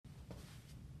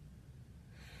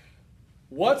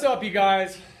What's up, you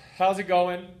guys? How's it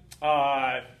going?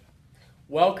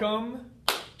 Welcome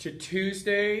to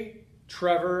Tuesday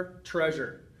Trevor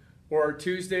Treasure, or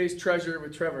Tuesday's Treasure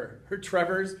with Trevor, or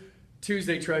Trevor's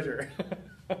Tuesday Treasure.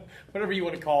 Whatever you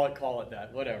want to call it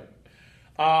that, whatever.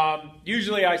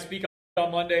 Usually I speak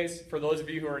on Mondays. For those of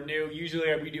you who are new,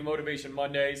 usually we do Motivation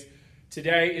Mondays.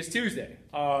 Today is Tuesday,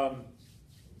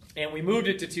 and we moved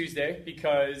it to Tuesday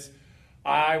because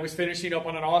I was finishing up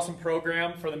on an awesome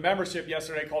program for the membership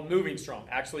yesterday called Moving Strong.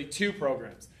 Actually, two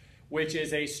programs, which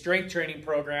is a strength training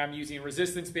program using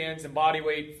resistance bands and body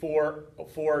weight for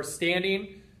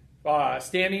standing,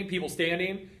 people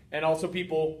standing, and also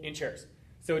people in chairs.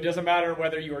 So it doesn't matter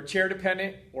whether you are chair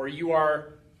dependent or you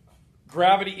are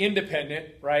gravity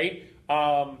independent, right?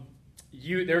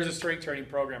 There's a strength training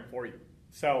program for you.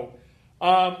 So,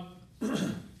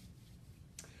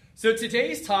 so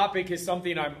today's topic is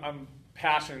something I'm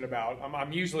passionate about.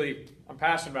 I'm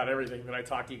passionate about everything that I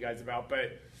talk to you guys about,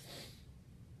 but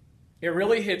it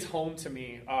really hits home to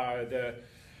me,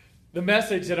 the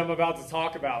message that I'm about to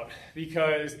talk about,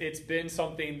 because it's been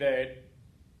something that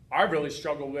I've really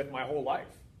struggled with my whole life.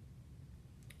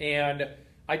 And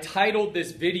I titled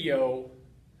this video,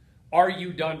 "Are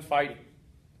You Done Fighting?"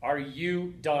 Are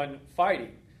you done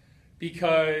fighting?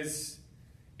 Because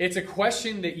it's a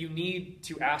question that you need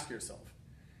to ask yourself.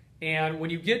 And when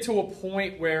you get to a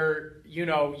point where,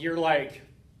 you're like,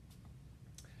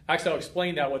 actually I'll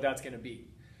explain what that's going to be.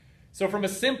 So from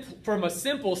a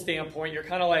simple standpoint, you're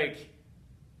kind of like,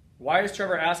 why is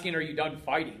Trevor asking, are you done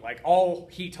fighting? Like, all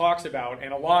he talks about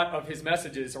and a lot of his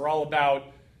messages are all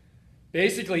about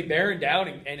basically bearing down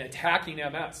and attacking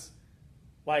MS.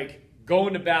 Like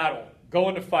going to battle,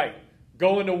 going to fight,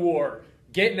 going to war,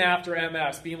 getting after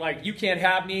MS, being like, you can't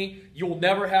have me, you'll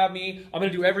never have me, I'm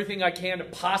going to do everything I can to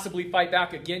possibly fight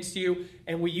back against you.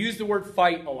 And we use the word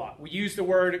fight a lot. We use the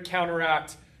word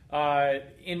counteract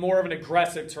in more of an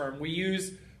aggressive term. We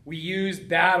use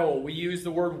battle, we use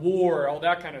the word war, all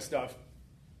that kind of stuff.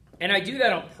 And I do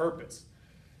that on purpose.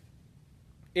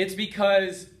 It's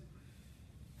because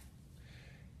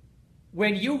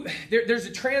when there's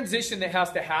a transition that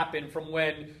has to happen from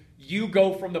when you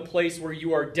go from the place where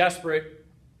you are desperate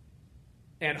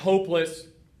and hopeless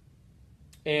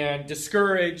and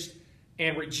discouraged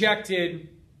and rejected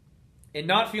and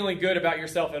not feeling good about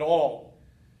yourself at all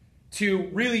to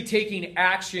really taking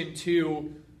action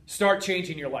to start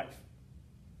changing your life.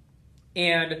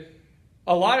 And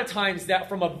a lot of times that,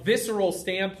 from a visceral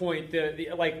standpoint,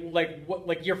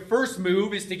 like your first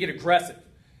move is to get aggressive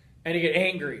and to get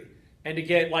angry and to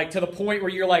get to the point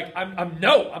where you're like,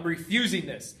 I'm refusing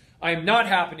this. I'm not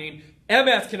happening.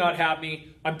 MS cannot have me.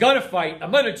 I'm going to fight.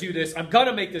 I'm going to do this. I'm going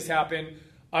to make this happen.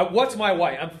 What's my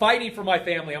why? I'm fighting for my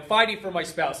family. I'm fighting for my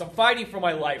spouse. I'm fighting for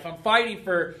my life. I'm fighting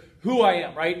for who I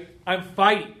am, right? I'm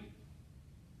fighting.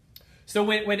 So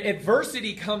when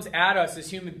adversity comes at us as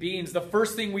human beings, the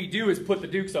first thing we do is put the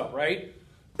dukes up, right?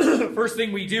 The first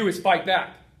thing we do is fight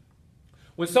back.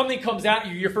 When something comes at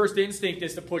you, your first instinct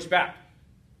is to push back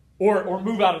or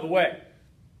move out of the way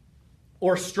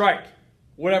or strike.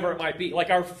 Whatever it might be. Like,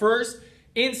 our first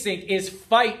instinct is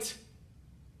fight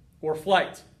or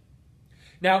flight.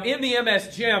 Now, in the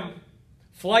MS gym,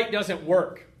 flight doesn't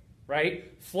work,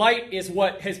 right? Flight is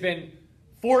what has been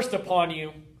forced upon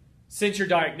you since your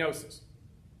diagnosis.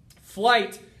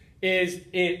 Flight is,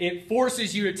 it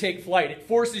forces you to take flight. It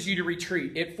forces you to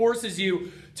retreat. It forces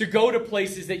you to go to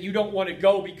places that you don't want to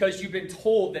go because you've been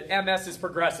told that MS is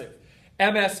progressive.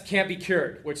 MS can't be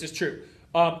cured, which is true.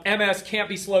 MS can't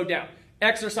be slowed down.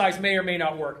 Exercise may or may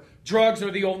not work. Drugs are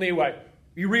the only way.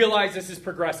 You realize this is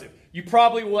progressive. You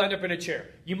probably will end up in a chair.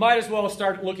 You might as well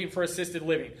start looking for assisted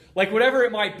living. Like, whatever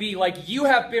it might be, like, you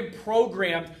have been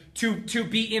programmed to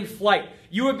be in flight.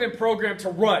 You have been programmed to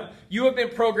run. You have been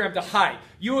programmed to hide.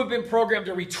 You have been programmed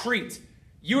to retreat.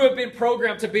 You have been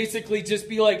programmed to basically just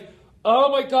be like,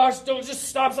 oh my gosh, don't, just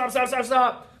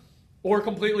stop. Or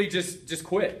completely just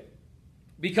quit.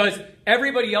 Because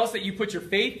everybody else that you put your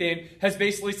faith in has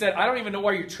basically said, I don't even know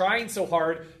why you're trying so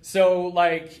hard. So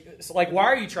why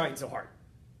are you trying so hard?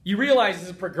 You realize this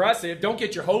is progressive. Don't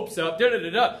get your hopes up.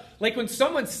 Like, when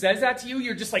someone says that to you,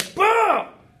 you're just like, boom!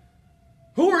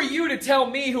 Who are you to tell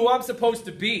me who I'm supposed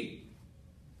to be?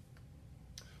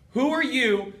 Who are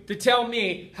you to tell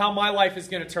me how my life is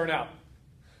going to turn out?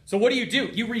 So what do?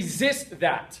 You resist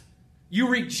that. You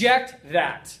reject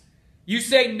that. You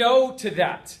say no to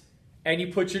that. And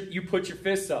you put your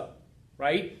fists up,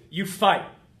 right? You fight.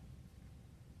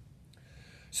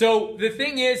 So the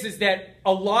thing is that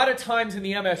a lot of times in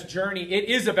the MS journey, it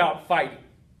is about fighting.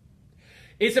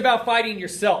 It's about fighting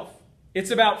yourself. It's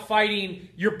about fighting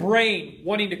your brain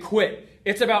wanting to quit.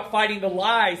 It's about fighting the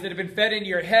lies that have been fed into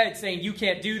your head saying you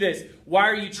can't do this. Why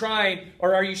are you trying?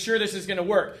 Or are you sure this is going to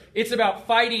work? It's about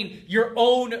fighting your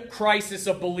own crisis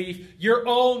of belief, your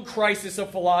own crisis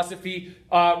of philosophy,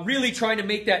 really trying to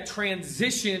make that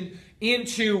transition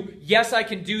into, yes, I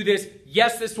can do this.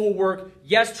 Yes, this will work.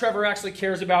 Yes, Trevor actually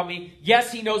cares about me.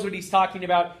 Yes, he knows what he's talking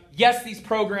about. Yes, these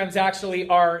programs actually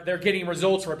they're getting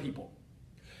results for people.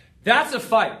 That's a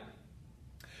fight.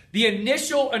 The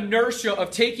initial inertia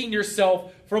of taking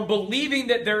yourself from believing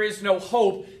that there is no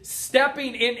hope,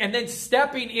 stepping in and then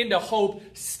stepping into hope,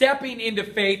 stepping into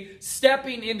faith,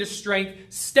 stepping into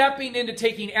strength, stepping into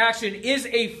taking action is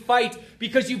a fight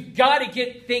because you've got to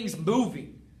get things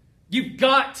moving. You've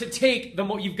got to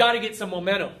you've got to get some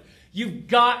momentum. You've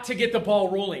got to get the ball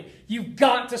rolling. You've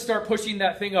got to start pushing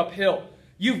that thing uphill.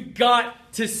 You've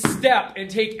got to step and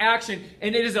take action.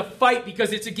 And it is a fight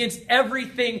because it's against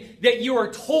everything that you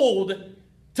are told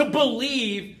to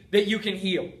believe that you can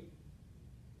heal.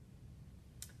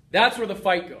 That's where the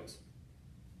fight goes.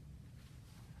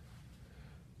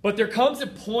 But there comes a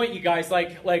point, you guys,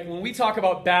 like when we talk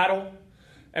about battle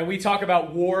and we talk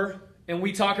about war and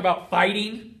we talk about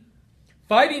fighting,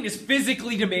 fighting is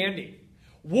physically demanding.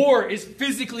 War is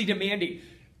physically demanding.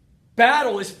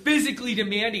 Battle is physically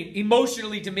demanding,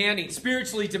 emotionally demanding,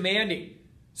 spiritually demanding,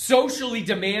 socially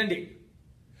demanding.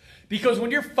 Because when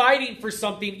you're fighting for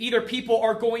something, either people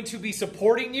are going to be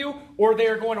supporting you or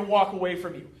they're going to walk away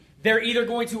from you. They're either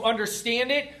going to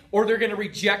understand it or they're going to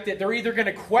reject it. They're either going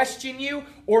to question you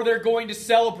or they're going to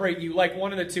celebrate you, like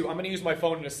one of the two. I'm going to use my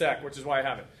phone in a sec, which is why I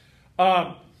have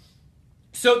it.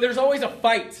 So there's always a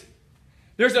fight.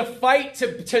 There's a fight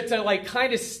to like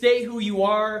kind of stay who you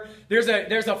are. There's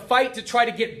a fight to try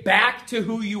to get back to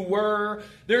who you were.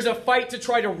 There's a fight to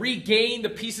try to regain the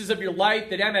pieces of your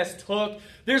life that MS took.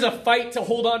 There's a fight to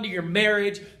hold on to your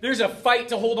marriage. There's a fight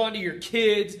to hold on to your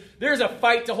kids. There's a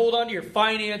fight to hold on to your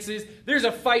finances. There's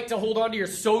a fight to hold on to your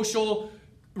social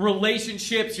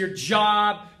relationships, your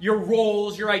job, your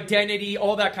roles, your identity,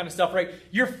 all that kind of stuff, right?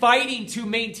 You're fighting to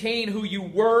maintain who you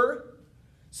were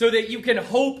so that you can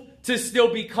hope to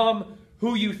still become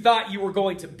who you thought you were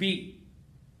going to be.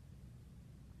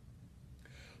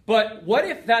 But what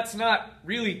if that's not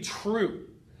really true?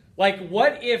 Like,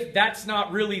 what if that's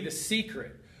not really the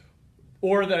secret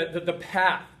or the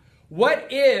path? What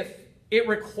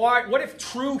if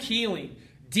true healing,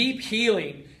 deep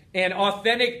healing, and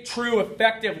authentic, true,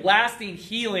 effective, lasting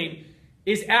healing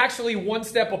is actually one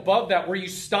step above that, where you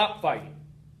stop fighting,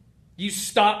 you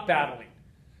stop battling,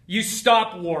 you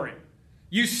stop warring,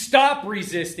 you stop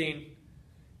resisting,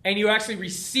 and you actually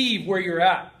receive where you're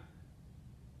at.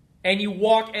 And you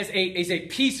walk as a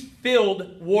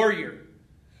peace-filled warrior,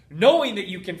 knowing that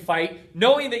you can fight,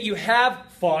 knowing that you have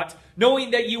fought,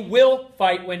 knowing that you will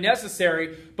fight when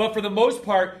necessary, but for the most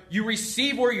part, you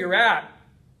receive where you're at,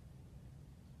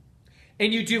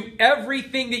 and you do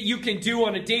everything that you can do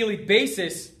on a daily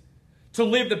basis to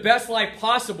live the best life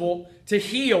possible, to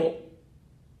heal,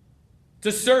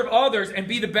 to serve others, and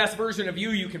be the best version of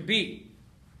you can be.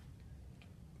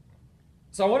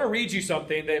 So I want to read you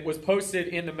something that was posted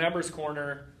in the Members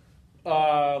Corner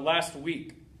last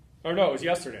week. Or no, it was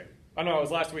yesterday. Oh no, it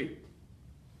was last week.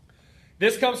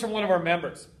 This comes from one of our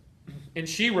members. And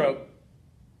she wrote,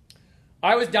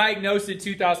 I was diagnosed in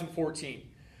 2014.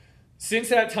 Since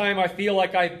that time, I feel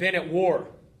like I've been at war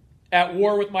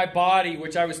with my body,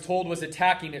 which I was told was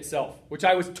attacking itself, which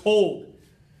I was told.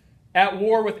 At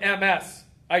war with MS.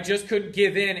 I just couldn't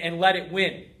give in and let it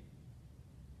win.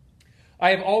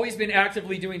 I have always been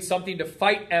actively doing something to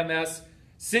fight MS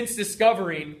since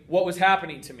discovering what was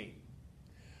happening to me.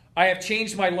 I have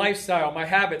changed my lifestyle, my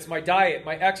habits, my diet,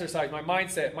 my exercise, my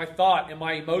mindset, my thought, and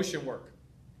my emotion work.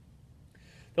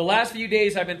 The last few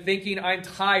days I've been thinking I'm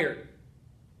tired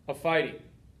of fighting.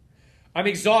 I'm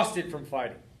exhausted from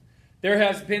fighting. There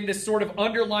has been this sort of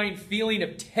underlying feeling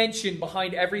of tension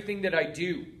behind everything that I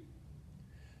do.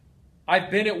 I've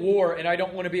been at war and I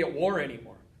don't want to be at war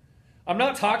anymore. I'm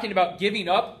not talking about giving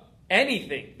up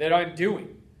anything that I'm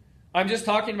doing. I'm just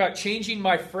talking about changing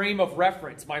my frame of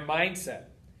reference, my mindset.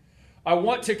 I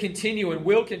want to continue and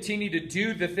will continue to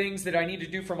do the things that I need to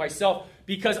do for myself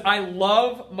because I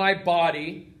love my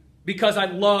body, because I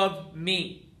love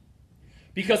me,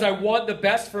 because I want the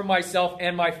best for myself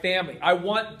and my family. I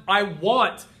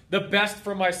want the best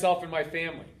for myself and my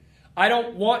family. I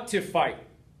don't want to fight.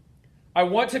 I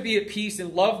want to be at peace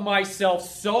and love myself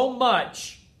so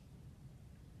much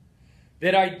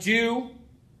that I do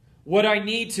what I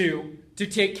need to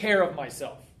take care of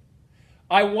myself.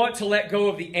 I want to let go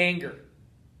of the anger.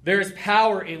 There's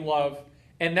power in love,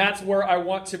 and that's where I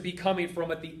want to be coming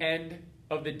from at the end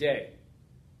of the day.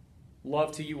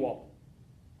 Love to you all.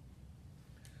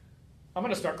 I'm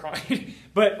going to start crying.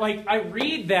 But like, I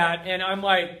read that and I'm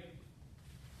like,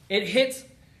 it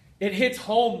hits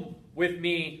home with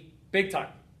me big time.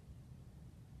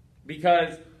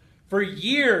 Because for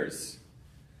years,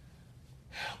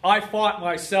 I fought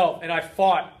myself and I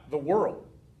fought the world.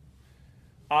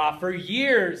 For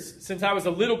years, since I was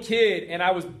a little kid and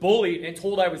I was bullied and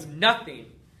told I was nothing,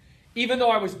 even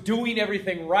though I was doing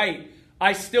everything right,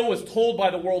 I still was told by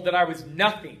the world that I was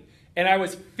nothing. And I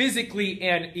was physically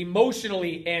and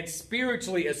emotionally and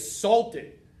spiritually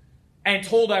assaulted and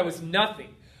told I was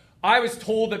nothing. I was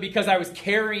told that because I was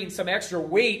carrying some extra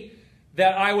weight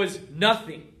that I was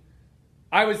nothing.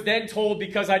 I was then told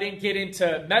because I didn't get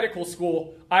into medical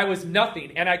school, I was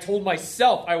nothing. And I told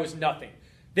myself I was nothing.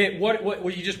 That well,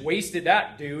 you just wasted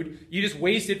that, dude. You just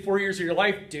wasted 4 years of your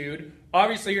life, dude.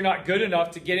 Obviously, you're not good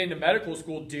enough to get into medical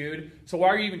school, dude. So why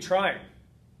are you even trying?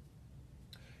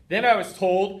 Then I was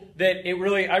told that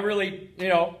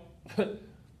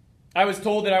I was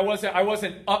told that I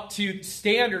wasn't up to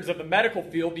standards of the medical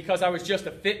field because I was just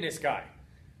a fitness guy.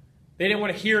 They didn't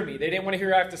want to hear me. They didn't want to hear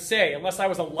what I have to say. Unless I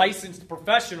was a licensed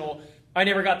professional, I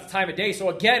never got the time of day. So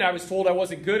again, I was told I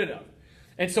wasn't good enough.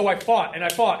 And so I fought, and I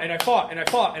fought, and I fought, and I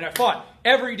fought, and I fought.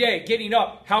 Every day, getting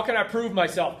up. How can I prove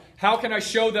myself? How can I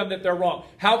show them that they're wrong?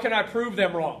 How can I prove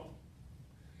them wrong?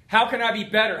 How can I be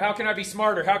better? How can I be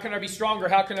smarter? How can I be stronger?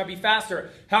 How can I be faster?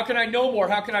 How can I know more?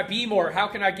 How can I be more? How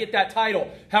can I get that title?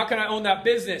 How can I own that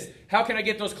business? How can I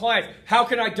get those clients? How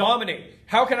can I dominate?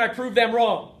 How can I prove them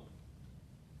wrong?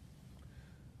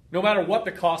 No matter what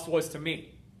the cost was to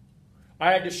me,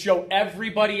 I had to show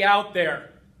everybody out there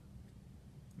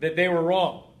that they were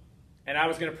wrong, and I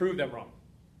was going to prove them wrong.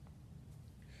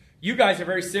 You guys are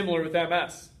very similar with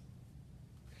MS.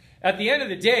 At the end of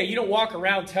the day, you don't walk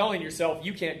around telling yourself,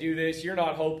 you can't do this, you're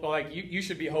not hopeful, like you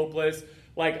should be hopeless,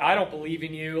 like I don't believe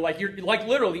in you. Like you're like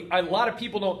literally, a lot of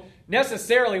people don't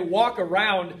necessarily walk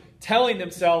around telling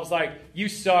themselves like, you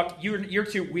suck, you're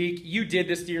too weak, you did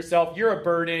this to yourself, you're a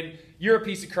burden, you're a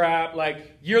piece of crap,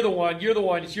 like you're the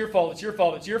one, it's your fault, it's your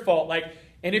fault, it's your fault. Like,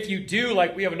 and if you do,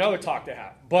 like we have another talk to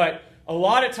have. But a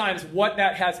lot of times what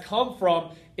that has come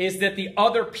from is that the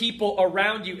other people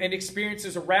around you and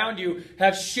experiences around you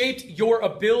have shaped your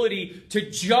ability to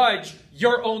judge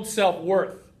your own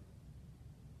self-worth.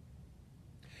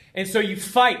 And so you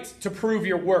fight to prove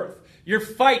your worth. You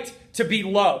fight to be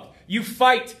loved. You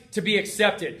fight to be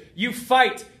accepted. You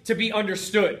fight to be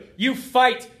understood. You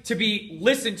fight to be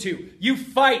listened to. You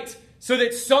fight so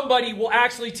that somebody will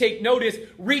actually take notice,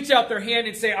 reach out their hand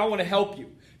and say, I want to help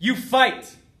you. You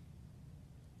fight.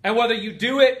 And whether you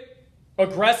do it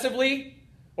aggressively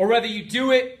or whether you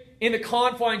do it in the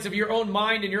confines of your own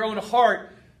mind and your own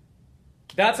heart,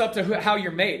 that's up to how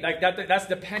you're made. Like that's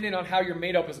dependent on how you're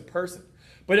made up as a person.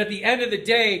 But at the end of the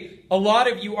day, a lot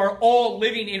of you are all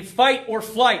living in fight or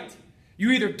flight.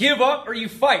 You either give up or you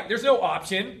fight. There's no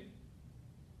option.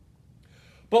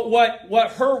 But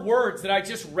what her words that I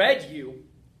just read you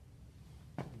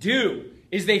do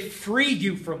is they free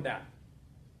you from that.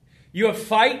 You have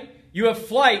fight, you have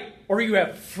flight, or you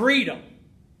have freedom.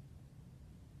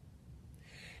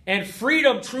 And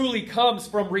freedom truly comes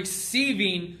from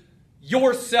receiving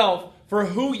yourself for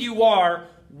who you are,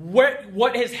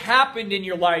 what has happened in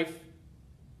your life,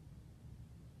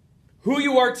 who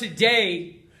you are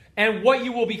today, and what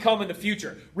you will become in the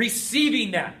future.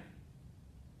 Receiving that.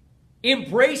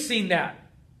 Embracing that.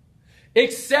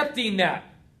 Accepting that.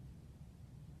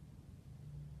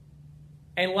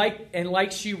 And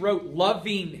like she wrote,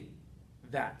 loving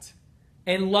that.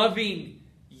 And loving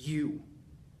you.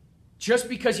 Just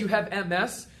because you have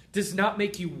MS does not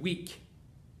make you weak.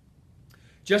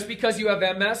 Just because you have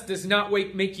MS does not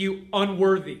make you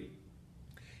unworthy.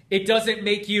 It doesn't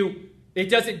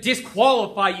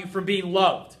disqualify you from being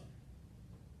loved.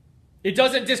 It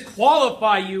doesn't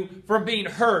disqualify you from being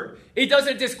heard. It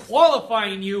doesn't disqualify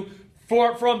you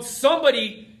from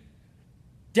somebody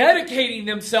dedicating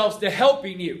themselves to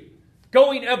helping you,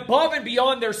 going above and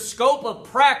beyond their scope of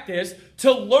practice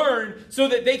to learn so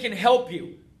that they can help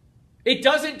you. It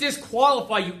doesn't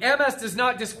disqualify you. MS does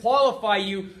not disqualify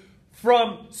you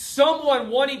from someone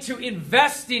wanting to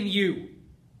invest in you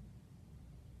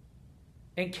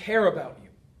and care about you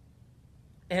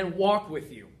and walk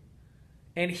with you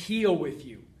and heal with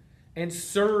you and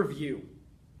serve you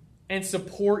and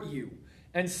support you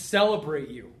and celebrate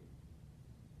you.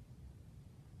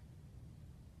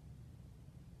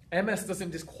 MS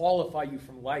doesn't disqualify you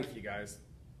from life, you guys.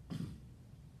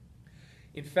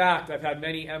 In fact, I've had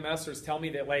many MSers tell me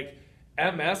that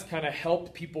MS kind of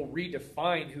helped people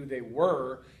redefine who they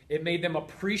were. It made them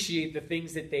appreciate the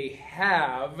things that they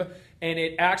have, and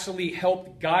it actually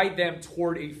helped guide them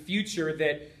toward a future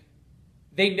that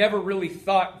they never really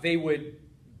thought they would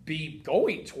be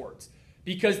going towards,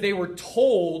 because they were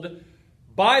told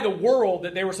by the world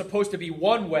that they were supposed to be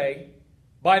one way,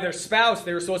 by their spouse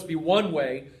they were supposed to be one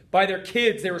way, by their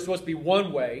kids they were supposed to be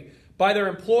one way, by their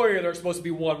employer they were supposed to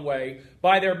be one way,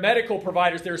 by their medical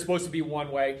providers they were supposed to be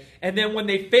one way. And then when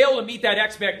they fail to meet that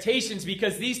expectations,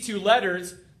 because these two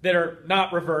letters that are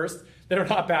not reversed, that are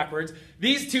not backwards,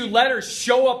 these two letters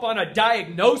show up on a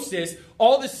diagnosis,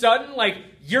 all of a sudden, like,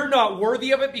 you're not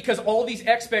worthy of it because all these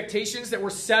expectations that were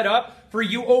set up for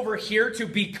you over here to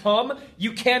become,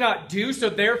 you cannot do, so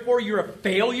therefore you're a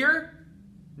failure?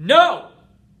 No.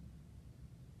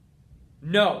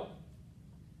 No.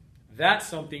 That's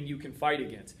something you can fight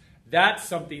against. That's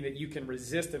something that you can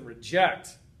resist and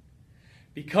reject,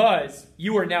 because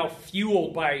you are now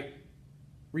fueled by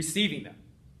receiving them.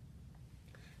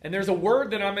 And there's a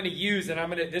word that I'm going to use,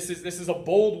 and this is a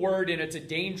bold word, and it's a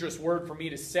dangerous word for me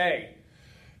to say,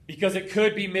 because it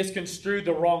could be misconstrued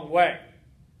the wrong way.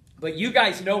 But you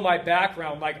guys know my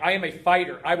background. Like, I am a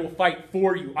fighter. I will fight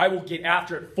for you. I will get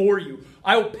after it for you.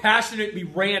 I will passionately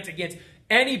rant against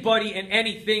anybody and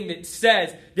anything that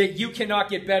says that you cannot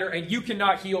get better and you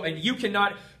cannot heal and you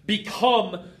cannot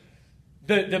become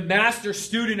the master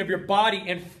student of your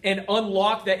body and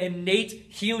unlock that innate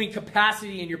healing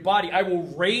capacity in your body. I will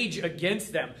rage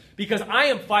against them because I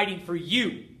am fighting for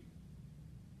you.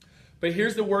 But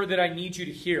here's the word that I need you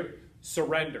to hear: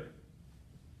 surrender.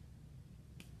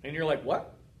 And you're like,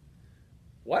 what?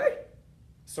 What?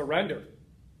 Surrender.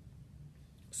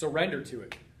 Surrender to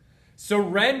it.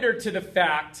 Surrender to the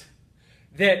fact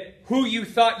that who you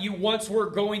thought you once were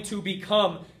going to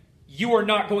become, you are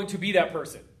not going to be that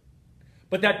person.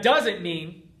 But that doesn't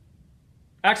mean,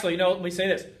 actually, no, let me say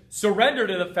this. Surrender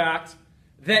to the fact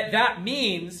that that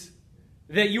means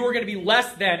that you are going to be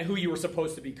less than who you were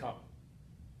supposed to become.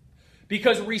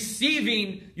 Because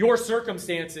receiving your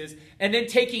circumstances and then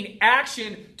taking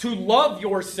action to love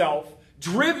yourself,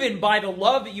 driven by the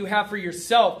love that you have for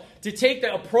yourself, to take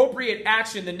the appropriate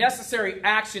action, the necessary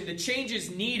action, the changes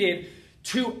needed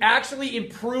to actually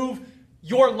improve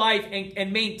your life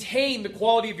and maintain the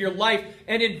quality of your life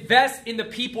and invest in the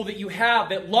people that you have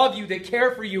that love you, that care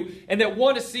for you, and that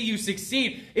want to see you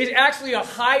succeed, is actually a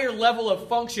higher level of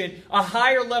function, a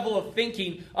higher level of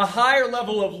thinking, a higher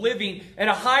level of living, and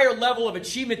a higher level of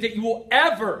achievement that you will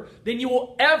ever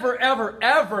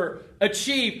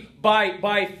achieve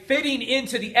by fitting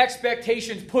into the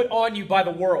expectations put on you by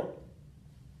the world.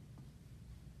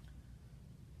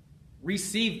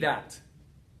 Receive that.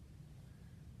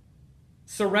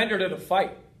 Surrender to the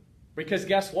fight. Because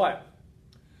guess what?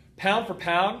 Pound for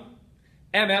pound,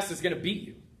 MS is going to beat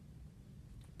you.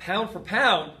 Pound for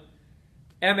pound,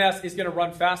 MS is going to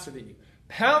run faster than you.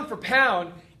 Pound for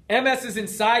pound, MS is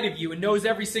inside of you and knows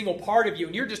every single part of you,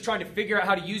 and you're just trying to figure out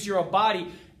how to use your own body.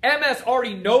 MS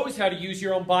already knows how to use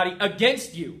your own body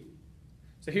against you.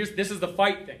 So this is the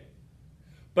fight thing.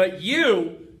 But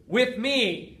you, with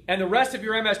me, and the rest of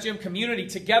your MS Gym community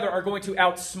together are going to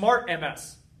outsmart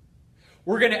MS.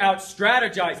 We're going to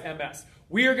out-strategize MS.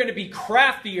 We are going to be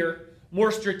craftier,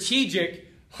 more strategic,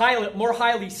 more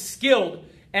highly skilled,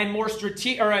 and more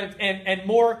and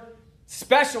more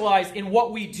specialized in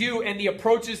what we do and the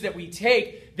approaches that we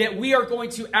take, that we are going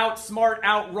to outsmart,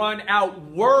 outrun,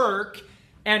 outwork,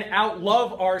 and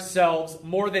outlove ourselves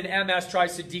more than MS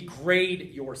tries to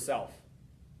degrade yourself.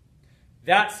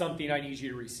 That's something I need you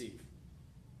to receive.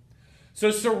 So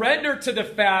surrender to the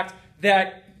fact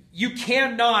that you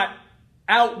cannot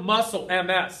out-muscle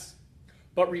MS,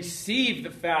 but receive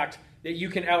the fact that you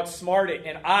can outsmart it,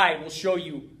 and I will show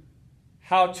you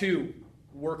how to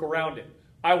work around it.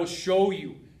 I will show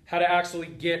you how to actually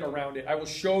get around it. I will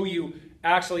show you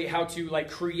actually how to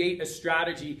create a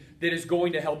strategy that is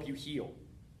going to help you heal.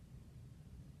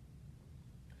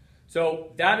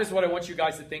 So that is what I want you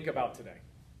guys to think about today,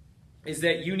 is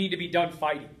that you need to be done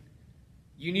fighting.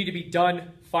 You need to be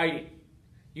done fighting.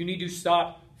 You need to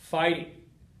stop fighting.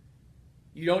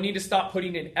 You don't need to stop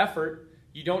putting in effort.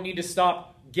 You don't need to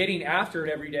stop getting after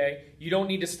it every day. You don't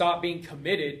need to stop being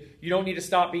committed. You don't need to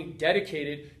stop being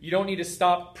dedicated. You don't need to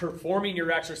stop performing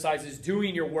your exercises,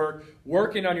 doing your work,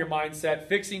 working on your mindset,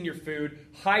 fixing your food,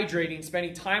 hydrating,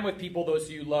 spending time with people, those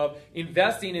who you love,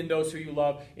 investing in those who you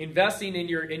love, investing in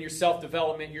your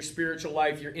self-development, your spiritual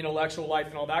life, your intellectual life,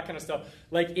 and all that kind of stuff.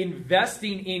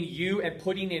 Investing in you and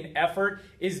putting in effort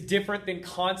is different than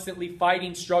constantly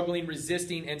fighting, struggling,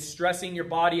 resisting, and stressing your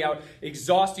body out,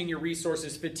 exhausting your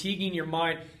resources, fatiguing your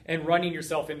mind, and running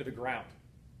yourself into the ground.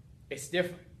 It's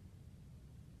different.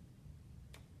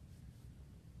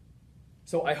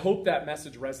 So I hope that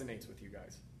message resonates with you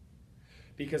guys.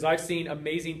 because I've seen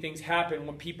amazing things happen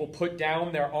when people put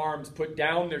down their arms, put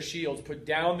down their shields, put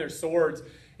down their swords,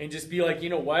 and just be like, you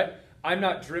know what? I'm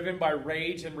not driven by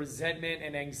rage and resentment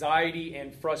and anxiety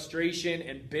and frustration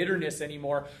and bitterness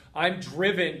anymore. I'm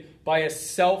driven by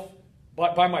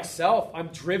by myself. I'm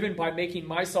driven by making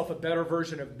myself a better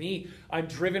version of me. I'm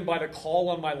driven by the call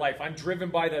on my life. I'm driven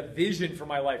by the vision for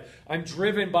my life. I'm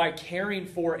driven by caring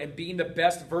for and being the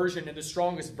best version and the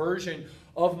strongest version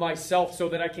of myself so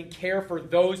that I can care for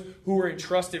those who are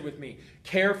entrusted with me,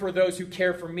 care for those who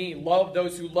care for me, love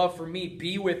those who love for me,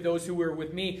 be with those who are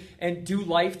with me, and do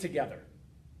life together.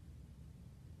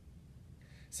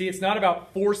 See, it's not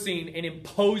about forcing and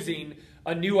imposing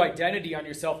a new identity on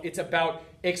yourself. It's about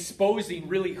exposing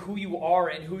really who you are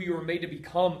and who you were made to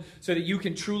become so that you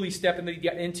can truly step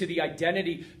into the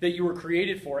identity that you were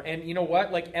created for. And you know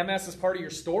what? Like, MS is part of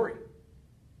your story.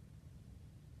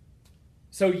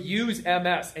 So use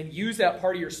MS and use that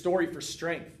part of your story for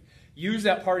strength. Use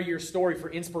that part of your story for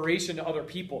inspiration to other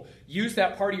people. Use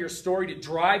that part of your story to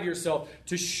drive yourself,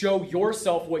 to show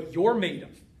yourself what you're made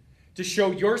of, to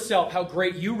show yourself how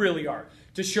great you really are,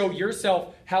 to show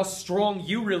yourself how strong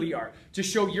you really are, to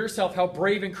show yourself how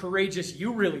brave and courageous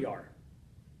you really are.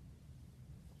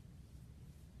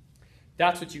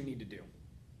 That's what you need to do.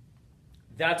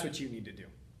 That's what you need to do.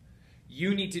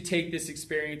 You need to take this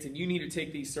experience and you need to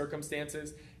take these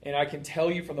circumstances. And I can tell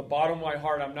you from the bottom of my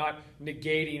heart, I'm not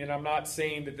negating and I'm not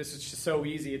saying that this is just so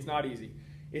easy. It's not easy.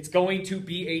 It's going to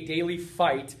be a daily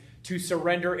fight to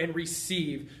surrender and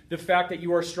receive the fact that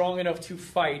you are strong enough to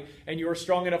fight and you are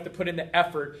strong enough to put in the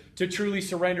effort to truly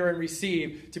surrender and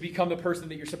receive to become the person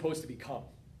that you're supposed to become.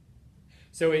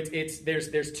 So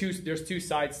there's two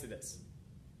sides to this.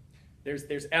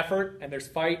 There's effort and there's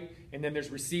fight, and then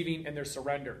there's receiving and there's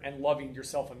surrender and loving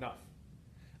yourself enough.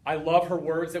 I love her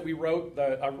words that we wrote,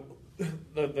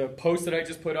 the post that I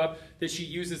just put up, that she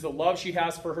uses the love she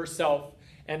has for herself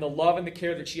and the love and the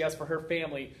care that she has for her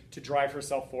family to drive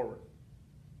herself forward.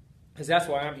 Because that's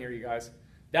why I'm here, you guys.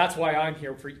 That's why I'm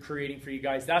here for creating for you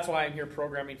guys. That's why I'm here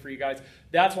programming for you guys.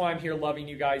 That's why I'm here loving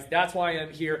you guys. That's why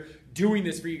I'm here doing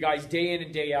this for you guys day in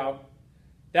and day out.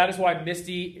 That is why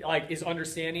Misty is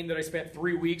understanding that I spent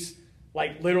 3 weeks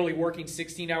literally working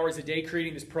 16 hours a day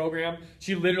creating this program.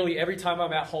 She literally, every time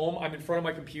I'm at home, I'm in front of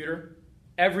my computer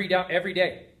every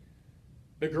day.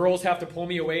 The girls have to pull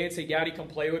me away and say, "Daddy, come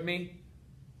play with me."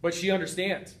 But she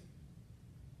understands.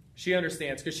 She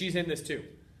understands because she's in this too.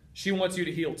 She wants you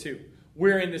to heal too.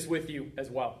 We're in this with you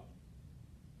as well.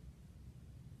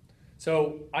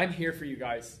 So I'm here for you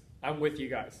guys. I'm with you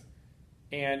guys.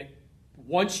 And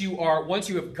once you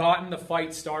have gotten the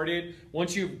fight started,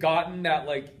 once you've gotten that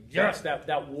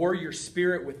that warrior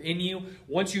spirit within you,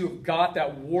 once you have got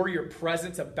that warrior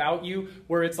presence about you,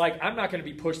 where it's like, I'm not going to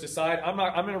be pushed aside. I'm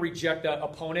going to reject that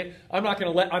opponent. I'm not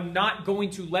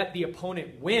going to let the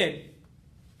opponent win.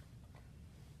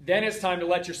 Then it's time to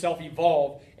let yourself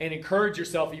evolve and encourage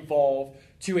yourself evolve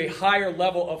to a higher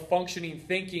level of functioning,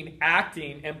 thinking,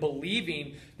 acting, and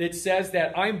believing that says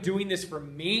that I'm doing this for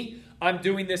me. I'm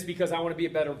doing this because I want to be a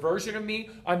better version of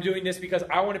me. I'm doing this because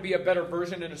I want to be a better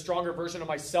version and a stronger version of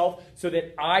myself so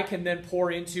that I can then pour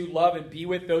into love and be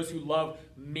with those who love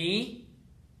me.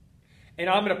 And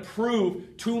I'm going to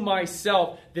prove to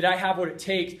myself that I have what it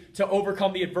takes to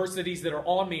overcome the adversities that are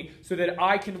on me so that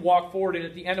I can walk forward and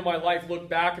at the end of my life look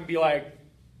back and be like,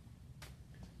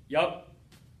 "Yup,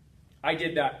 I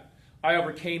did that. I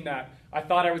overcame that. I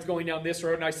thought I was going down this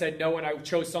road and I said no and I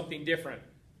chose something different.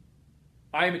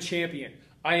 I am a champion.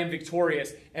 I am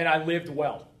victorious and I lived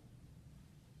well."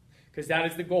 Because that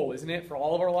is the goal, isn't it? For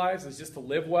all of our lives is just to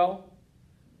live well,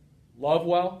 love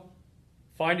well,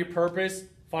 find your purpose,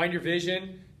 find your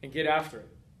vision, and get after it.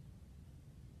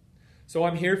 So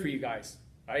I'm here for you guys,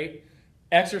 right?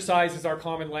 Exercise is our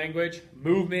common language.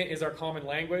 Movement is our common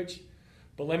language.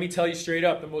 But let me tell you straight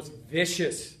up, the most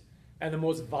vicious and the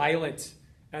most violent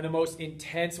and the most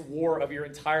intense war of your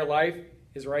entire life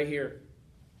is right here.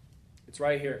 It's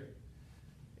right here.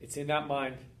 It's in that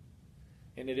mind.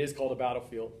 And it is called a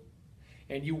battlefield.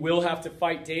 And you will have to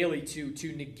fight daily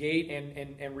to negate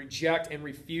and reject and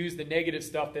refuse the negative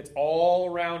stuff that's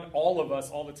all around all of us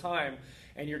all the time.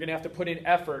 And you're going to have to put in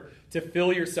effort to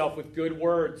fill yourself with good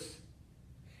words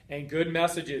and good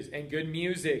messages and good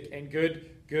music and good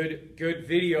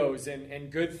videos and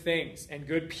good things and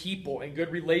good people and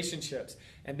good relationships.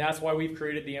 And that's why we've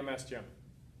created the MS Gym.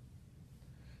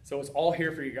 So it's all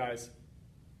here for you guys.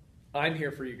 I'm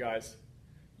here for you guys.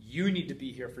 You need to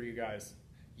be here for you guys.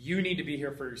 You need to be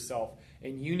here for yourself.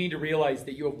 And you need to realize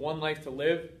that you have one life to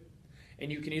live.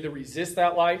 And you can either resist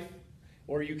that life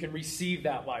or you can receive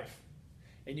that life.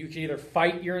 And you can either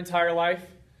fight your entire life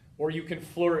or you can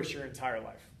flourish your entire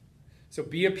life. So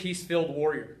be a peace-filled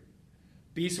warrior.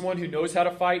 Be someone who knows how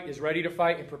to fight, is ready to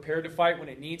fight, and prepared to fight when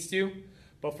it needs to.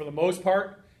 But for the most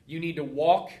part, you need to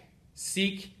walk,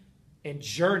 seek, and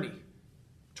journey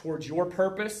towards your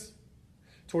purpose,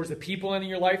 towards the people in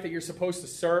your life that you're supposed to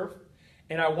serve.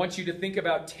 And I want you to think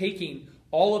about taking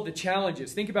all of the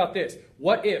challenges. Think about this.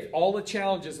 What if all the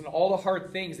challenges and all the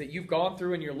hard things that you've gone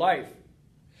through in your life,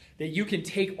 that you can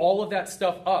take all of that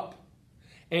stuff up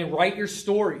and write your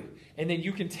story, and then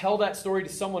you can tell that story to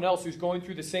someone else who's going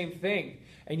through the same thing,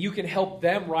 and you can help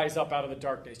them rise up out of the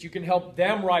darkness. You can help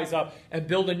them rise up and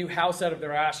build a new house out of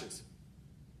their ashes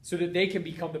so that they can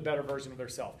become the better version of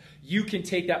themselves. You can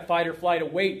take that fight or flight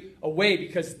away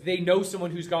because they know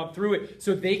someone who's gone through it,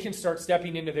 so they can start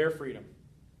stepping into their freedom.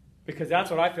 Because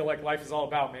that's what I feel like life is all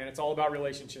about, man. It's all about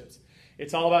relationships.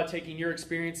 It's all about taking your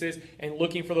experiences and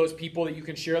looking for those people that you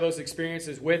can share those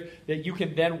experiences with, that you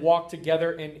can then walk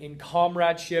together in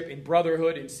comradeship, in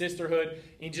brotherhood, in sisterhood,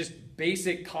 in just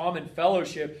basic common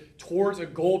fellowship towards a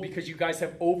goal because you guys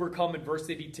have overcome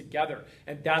adversity together.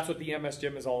 And that's what the MS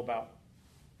Gym is all about.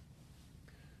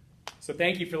 So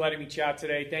thank you for letting me chat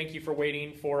today. Thank you for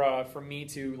waiting for me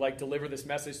to deliver this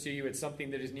message to you. It's something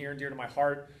that is near and dear to my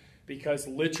heart because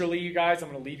literally, you guys,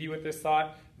 I'm going to leave you with this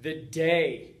thought. The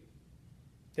day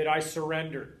that I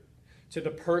surrendered to the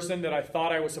person that I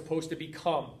thought I was supposed to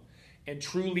become and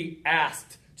truly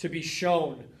asked to be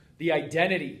shown the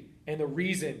identity and the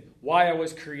reason why I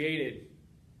was created,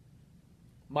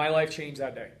 my life changed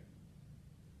that day.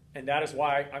 And that is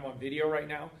why I'm on video right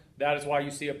now. That is why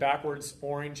you see a backwards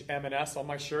orange M&S on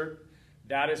my shirt.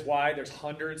 That is why there's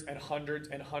hundreds and hundreds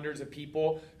and hundreds of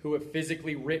people who have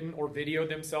physically written or videoed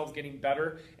themselves getting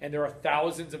better. And there are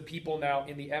thousands of people now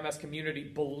in the MS community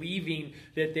believing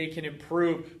that they can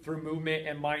improve through movement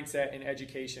and mindset and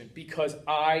education. Because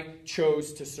I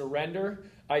chose to surrender,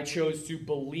 I chose to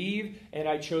believe, and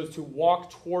I chose to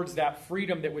walk towards that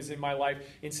freedom that was in my life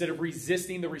instead of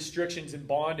resisting the restrictions and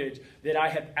bondage that I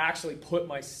had actually put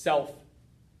myself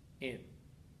in.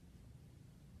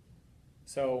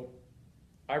 So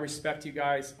I respect you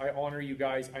guys. I honor you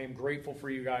guys. I am grateful for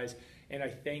you guys. And I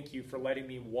thank you for letting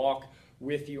me walk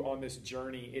with you on this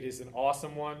journey. It is an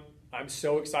awesome one. I'm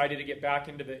so excited to get back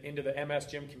into the MS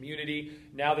Gym community.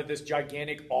 Now that this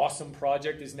gigantic, awesome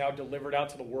project is now delivered out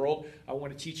to the world, I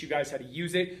want to teach you guys how to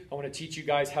use it. I want to teach you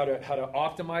guys how to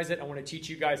optimize it. I want to teach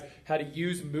you guys how to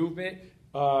use movement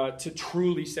to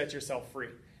truly set yourself free.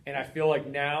 And I feel like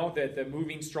now that the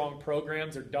Moving Strong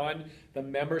programs are done, the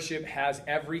membership has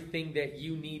everything that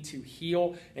you need to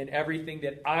heal and everything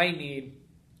that I need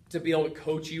to be able to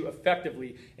coach you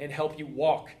effectively and help you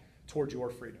walk towards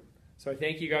your freedom. So I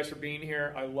thank you guys for being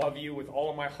here. I love you with all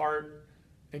of my heart.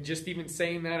 And just even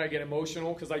saying that, I get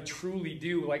emotional because I truly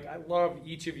do. I love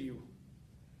each of you.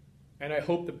 And I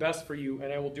hope the best for you.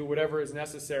 And I will do whatever is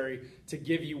necessary to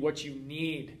give you what you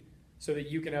need so that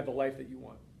you can have the life that you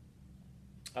want.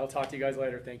 I'll talk to you guys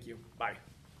later. Thank you. Bye.